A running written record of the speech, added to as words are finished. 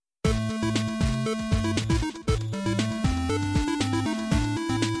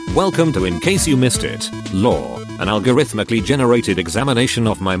Welcome to In Case You Missed It, Law, an algorithmically generated examination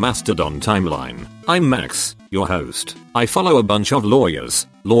of my Mastodon timeline. I'm Max, your host. I follow a bunch of lawyers,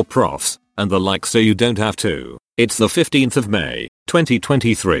 law profs, and the like so you don't have to. It's the 15th of May,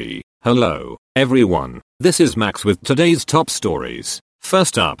 2023. Hello, everyone. This is Max with today's top stories.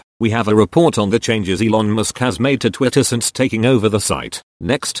 First up, we have a report on the changes Elon Musk has made to Twitter since taking over the site.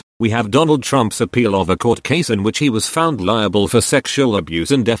 Next, we have Donald Trump's appeal of a court case in which he was found liable for sexual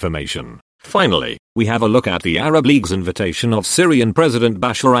abuse and defamation. Finally, we have a look at the Arab League's invitation of Syrian President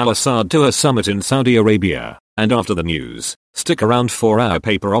Bashar al-Assad to a summit in Saudi Arabia. And after the news, stick around for our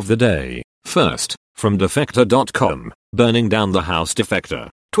paper of the day. First, from Defector.com, burning down the House Defector.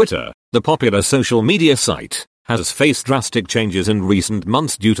 Twitter, the popular social media site, has faced drastic changes in recent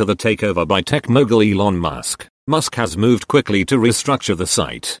months due to the takeover by tech mogul Elon Musk. Musk has moved quickly to restructure the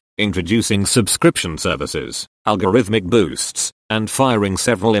site, introducing subscription services, algorithmic boosts, and firing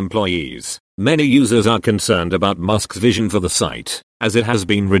several employees. Many users are concerned about Musk's vision for the site, as it has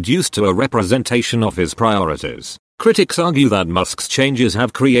been reduced to a representation of his priorities. Critics argue that Musk's changes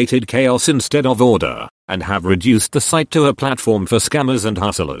have created chaos instead of order, and have reduced the site to a platform for scammers and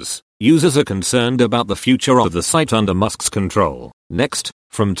hustlers. Users are concerned about the future of the site under Musk's control. Next,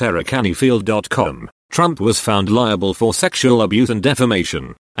 from TerraCannyfield.com, Trump was found liable for sexual abuse and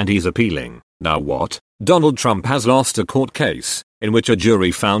defamation, and he's appealing. Now what? Donald Trump has lost a court case, in which a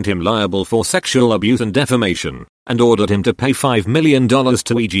jury found him liable for sexual abuse and defamation, and ordered him to pay $5 million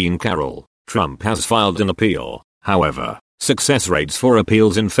to E. Jean Carroll. Trump has filed an appeal. However, success rates for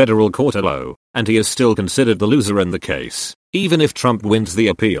appeals in federal court are low, and he is still considered the loser in the case. Even if Trump wins the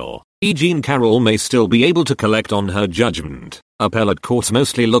appeal, E. Jean Carroll may still be able to collect on her judgment. Appellate courts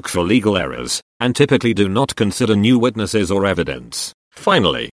mostly look for legal errors, and typically do not consider new witnesses or evidence.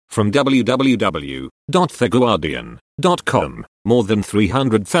 Finally, from www.theguardian.com, more than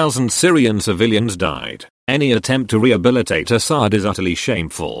 300,000 Syrian civilians died. Any attempt to rehabilitate Assad is utterly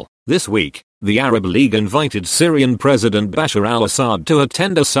shameful. This week, the Arab League invited Syrian President Bashar al-Assad to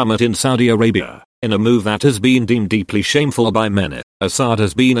attend a summit in Saudi Arabia, in a move that has been deemed deeply shameful by many. Assad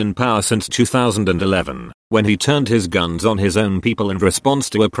has been in power since 2011, when he turned his guns on his own people in response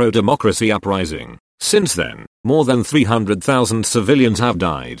to a pro-democracy uprising. Since then, more than 300,000 civilians have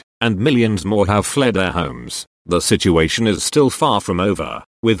died, and millions more have fled their homes. The situation is still far from over,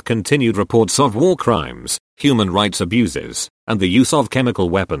 with continued reports of war crimes, human rights abuses, and the use of chemical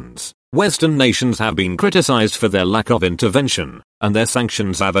weapons. Western nations have been criticized for their lack of intervention, and their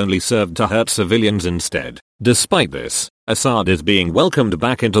sanctions have only served to hurt civilians instead. Despite this, Assad is being welcomed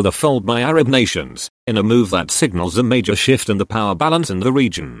back into the fold by Arab nations, in a move that signals a major shift in the power balance in the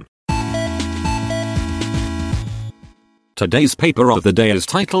region. Today's paper of the day is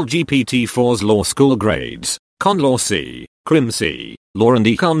titled GPT-4's Law School Grades, Con Law C, Crim C, Law and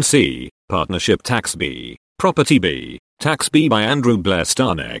Econ C, Partnership Tax B, Property B, Tax B by Andrew Blair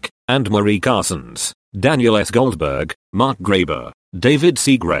Starnek, and Marie Carsons, Daniel S. Goldberg, Mark Graber, David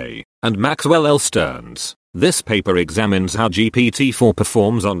C. Gray, and Maxwell L. Stearns. This paper examines how GPT-4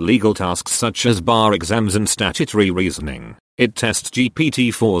 performs on legal tasks such as bar exams and statutory reasoning. It tests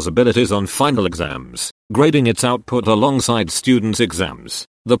GPT-4's abilities on final exams, grading its output alongside students' exams.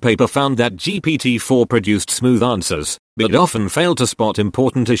 The paper found that GPT-4 produced smooth answers, but often failed to spot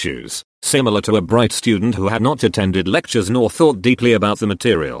important issues. Similar to a bright student who had not attended lectures nor thought deeply about the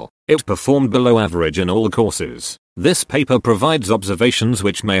material, it performed below average in all courses. This paper provides observations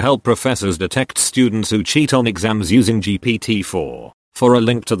which may help professors detect students who cheat on exams using GPT-4. For a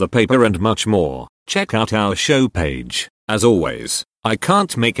link to the paper and much more, check out our show page. As always, I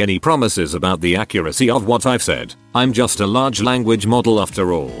can't make any promises about the accuracy of what I've said. I'm just a large language model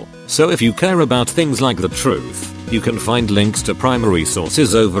after all. So if you care about things like the truth, you can find links to primary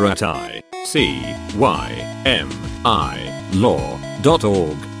sources over at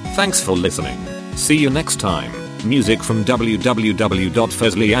icymilaw.org. Thanks for listening. See you next time. Music from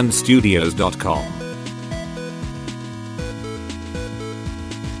www.fesleyandstudios.com.